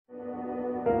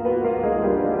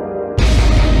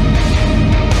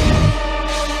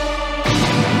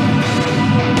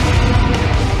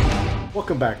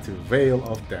Welcome back to Veil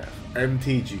of Death,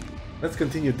 MTG. Let's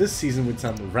continue this season with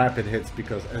some rapid hits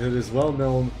because, as it is well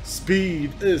known,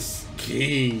 speed is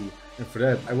key. And for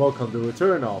that, I welcome the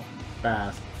return of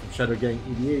Bass from SHATTERGANG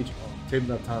EDH on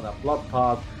Tymna, Tana,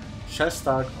 Bloodpod,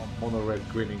 Shestak on Mono Red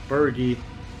Grinning Birgi,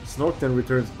 Snorkten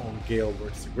returns on Gale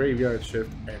vs. Graveyard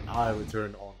Shift, and I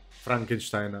return on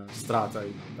Frankensteiner Strata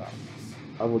Darkness.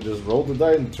 I will just roll the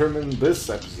die and determine this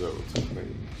episode.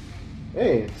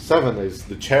 Hey, 7 is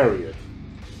the Chariot.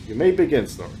 You may begin,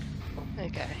 Snork.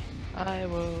 Okay, I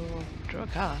will draw a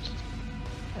card.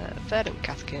 Verdant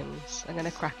Catkins. I'm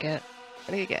gonna crack it.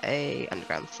 I'm gonna get a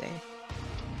Underground Sea.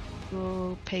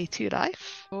 We'll pay 2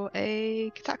 life for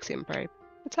a Cataxian Probe.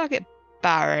 We'll target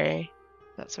Barry.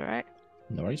 That's alright.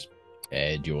 No worries.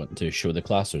 Do you want to show the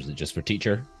class, or is it just for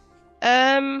teacher?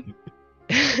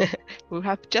 We'll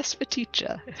have just for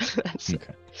teacher.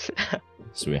 Okay.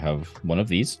 So we have one of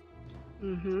these.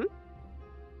 Mm-hmm.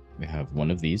 We have one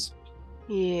of these.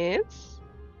 Yes.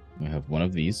 We have one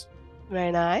of these.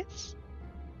 Very nice.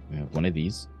 We have one of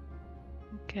these.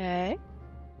 Okay.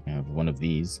 We have one of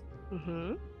these.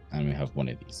 Mm-hmm. And we have one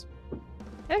of these.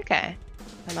 Okay.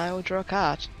 And I will draw a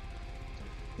card.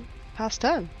 Pass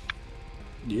turn.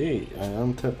 Yay, I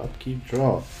untap, upkeep,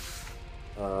 draw.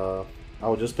 I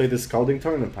will just play this Scalding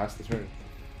turn and pass the turn.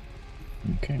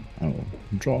 Okay, I will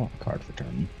draw a card for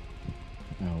turn.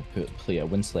 I'll play a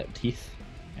Windswept Teeth,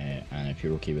 and if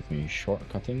you're okay with me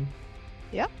shortcutting,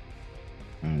 yeah,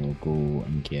 I will go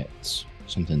and get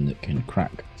something that can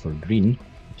crack for green.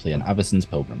 Play an Avacyn's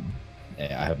Pilgrim.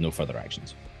 I have no further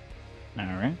actions.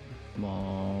 Alright,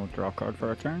 we'll draw a card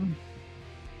for a turn.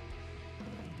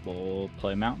 We'll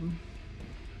play Mountain.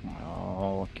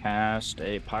 I'll cast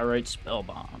a Pyrite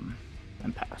Spellbomb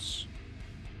and pass.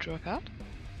 Draw a card.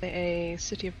 Play a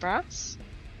City of Brass.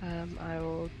 I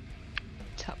will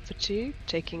tap for 2,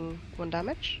 taking 1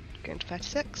 damage, going to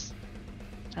 36,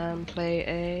 and play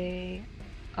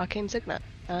a Arcane Signet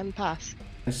and pass.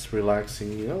 It's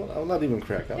relaxing, you know. I'll not even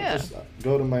crack. I'll just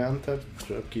go to my untap,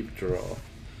 upkeep, draw.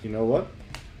 You know what?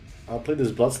 I'll play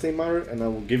this Bloodstained Mire and I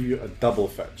will give you a double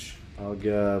fetch. I'll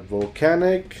get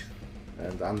Volcanic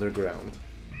and Underground.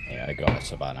 Yeah, I got a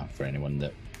Savannah for anyone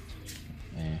that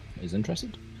is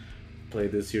interested. Play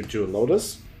this here Jewel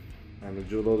Lotus. And the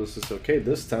Jewel Lotus is okay.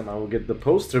 This time I will get the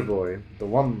poster boy. The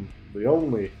one, the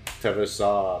only.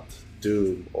 Tevesh,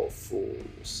 Doom of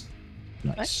Fools.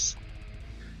 Nice.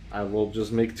 I will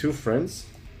just make 2 friends.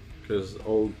 Because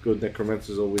all good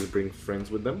necromancers always bring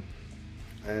friends with them.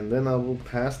 And then I will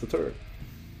pass the turn.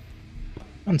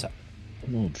 Untap.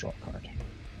 No draw card.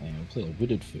 We'll play a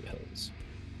Wooded Foothills.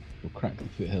 We'll crack the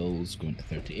Foothills, going to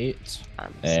 38.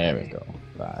 There we go.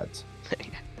 Bad.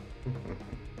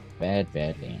 Bad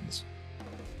lands.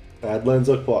 Badlands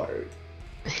acquired.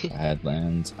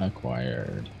 Badlands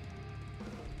acquired.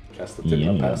 Cast the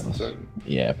Tymna, pass the turn.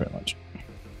 Yeah, pretty much.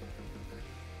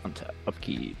 Untap,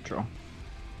 upkeep, draw.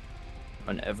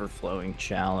 An Ever-Flowing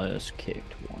Chalice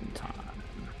kicked 1 time.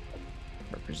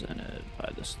 Represented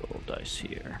by this little dice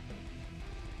here.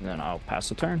 And then I'll pass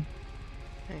the turn.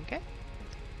 Okay.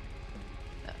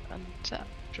 Untap,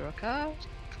 draw a card.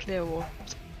 Clear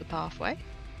the pathway.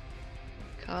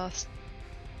 Cast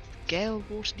Gale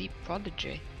Waterdeep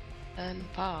Prodigy and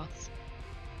pass.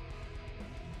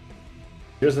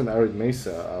 Here's an Arid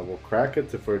Mesa. I will crack it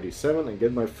to 37 and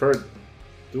get my 3rd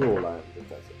dual land, if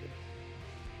that's okay.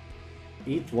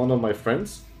 Eat one of my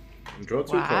friends and draw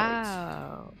 2 cards.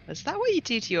 Wow. Is that what you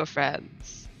do to your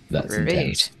friends? That's Great.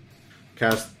 intense.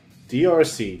 Cast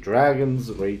DRC,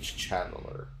 Dragon's Rage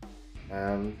Channeler.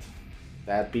 And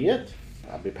that be it.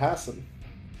 I'll be passing.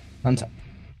 Untap.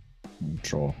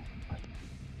 Draw.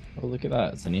 Oh, look at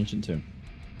that. It's an Ancient Tomb.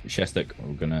 Shestak,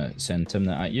 we're going to send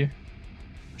Tymna at you.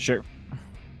 Sure.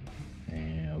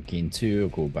 I'll gain 2. I'll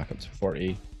go back up to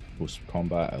 40. Post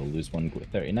combat, I'll lose 1, go to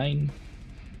 39.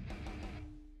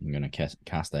 I'm going to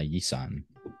cast a Yisan,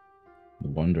 the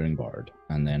Wandering Bard.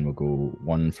 And then we'll go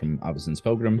 1 from Avacyn's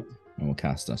Pilgrim, and we'll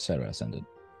cast a Serra Ascended.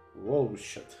 Whoa,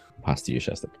 shit. Pass to you,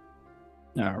 Shestak.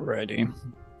 Alrighty.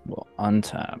 We'll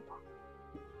untap.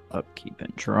 Upkeep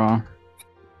and draw.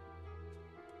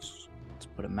 Let's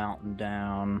put a mountain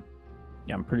down.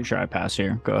 Yeah, I'm pretty sure I pass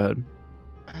here. Go ahead.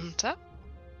 Untap.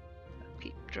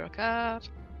 Upkeep, draw a card.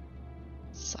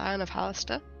 Scion of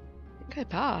Hallister. I think I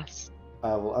pass.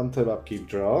 I will untap, upkeep,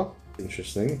 draw.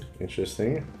 Interesting,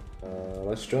 interesting.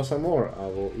 Let's draw some more. I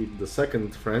will eat the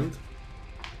 2nd friend.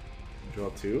 Draw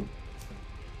 2.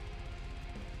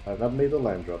 I've not made a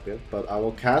land drop yet, but I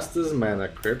will cast this Mana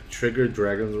Crypt, trigger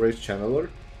Dragon's Rage Channeler,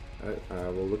 I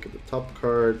will look at the top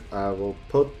card. I will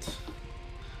put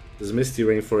this Misty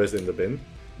Rainforest in the bin.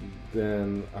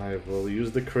 Then I will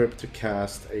use the Crypt to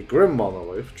cast a Grim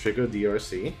Monolith, trigger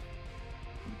DRC.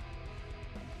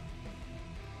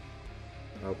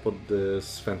 I'll put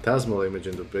this Phantasmal Image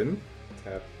in the bin.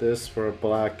 Tap this for a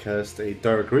black, cast a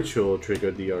Dark Ritual,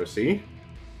 trigger DRC.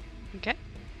 Okay.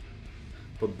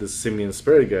 Put this Simian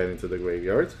Spirit Guide into the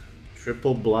graveyard.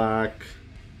 Triple black.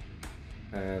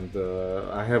 And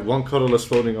I have one colorless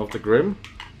floating off the Grim.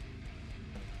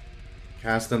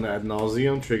 Cast an Ad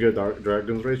Nauseam, trigger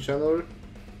Dragon's Rage Channeler.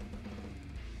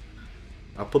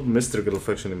 I'll put Mystical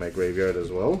Affliction in my graveyard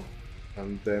as well.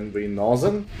 And then we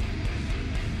Nausen.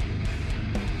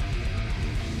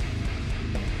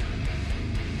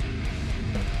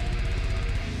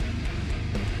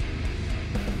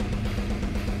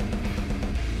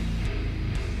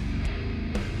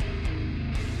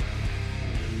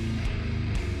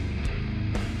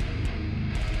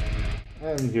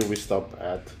 And here we stop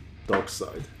at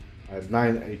Dockside. I have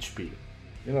 9 HP.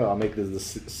 You know, I'll make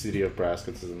this the City of Brass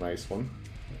because it's a nice one.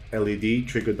 LED,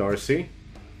 trigger Darcy.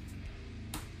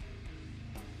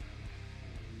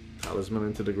 Talisman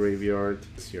into the graveyard.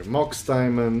 This is your Mox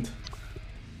Diamond.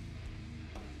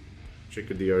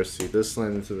 Trigger DRC this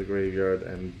land into the graveyard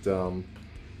and dump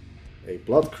a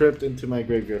Blood Crypt into my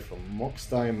graveyard from Mox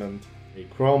Diamond. A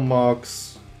Chrome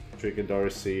Mox, trigger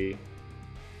Darcy.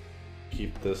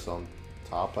 Keep this on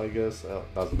top, I guess.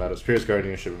 Doesn't matter. Spear's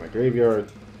Guardianship in my graveyard.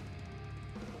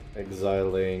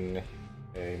 Exiling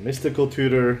a Mystical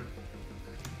Tutor.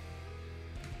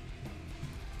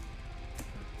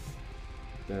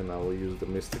 Then I will use the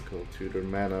Mystical Tutor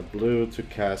mana blue to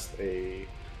cast a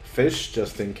Fish,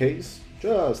 just in case.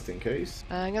 Just in case.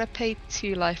 I'm going to pay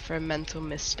 2 life for a Mental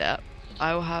Misstep.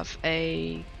 I will have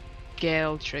a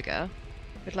Gale trigger.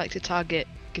 I'd like to target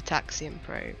Gitaxian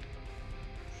Probe.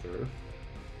 Sure.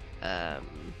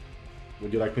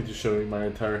 Would you like me to show you my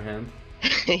entire hand?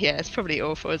 Yeah, it's probably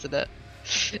awful, isn't it?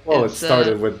 Well, it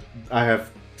started with I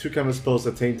have 2 common spells,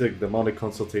 Attainted, Demonic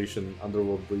Consultation,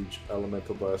 Underworld Breach,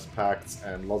 Elemental Blast, Pacts,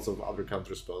 and lots of other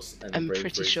counter spells. And I'm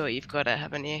pretty sure you've got it,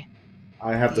 haven't you?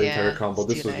 I have the entire Yeah, combo.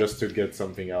 it's This too was late. just to get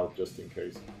something out, just in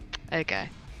case. Okay,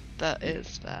 that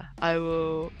is fair. I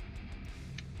will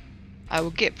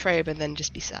get Probe and then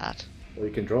just be sad. Well,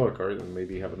 you can draw a card and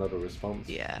maybe have another response.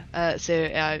 Yeah. So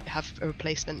I have a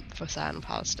replacement for Scion and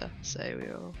Pallister.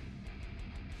 So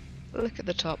we'll look at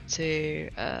the top 2.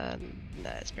 No,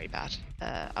 it's pretty bad.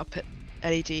 I'll put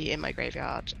LED in my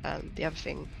graveyard and the other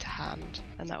thing to hand,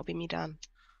 and that will be me done.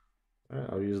 Alright,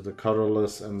 I'll use the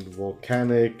Colorless and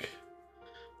Volcanic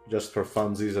just for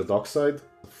funsies at Dockside.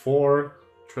 4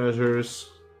 treasures.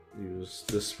 Use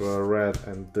this for a red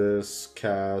and this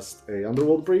cast a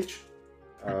Underworld Breach.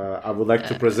 I would like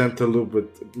to present the loop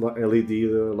with LED,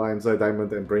 Lion's Eye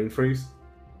Diamond, and Brain Freeze.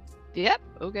 Yep,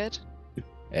 all good.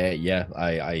 Yeah,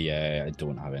 I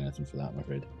don't have anything for that, I'm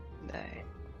afraid.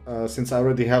 No. Since I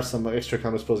already have some extra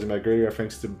counter spells in my graveyard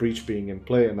thanks to Breach being in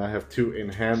play, and I have 2 in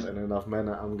hand and enough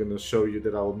mana, I'm gonna show you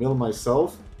that I'll mill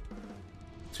myself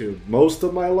to most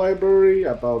of my library,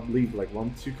 about leave like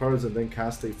 1-2 cards, and then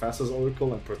cast a Thassa's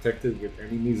Oracle and protect it with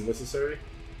any means necessary.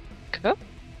 Cool.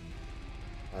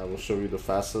 I will show you the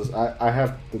Thassa's. I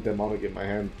have the Demonic in my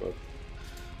hand, but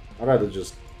I'd rather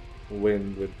just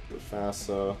win with the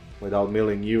Thassa without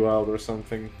milling you out or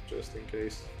something, just in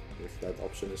case, if that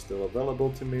option is still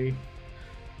available to me.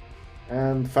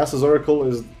 And Thassa's Oracle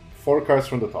is 4 cards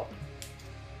from the top.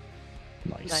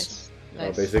 Nice.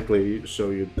 I'll basically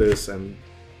show you this and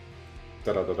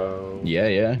da-da-da-da.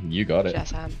 Yeah, you got it.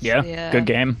 Jazz hands. Yeah, good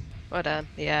game. Well done.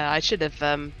 Yeah, I should have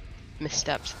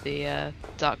misstepped the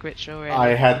Dark Ritual. Really. I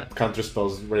had counter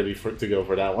spells ready to go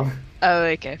for that one. Oh,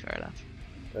 okay, fair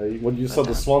enough. When you saw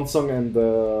the Swan Song and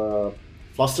the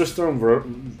Flusterstorm were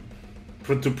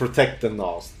to protect the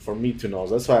Gnaws, for me to Gnaws.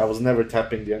 That's why I was never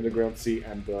tapping the Underground Sea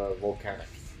and the Volcanic.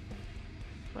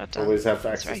 Well done. Always have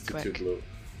That's access to very 2 quick.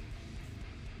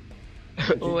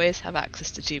 blue. Always have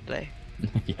access to 2 blue.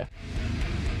 Yeah.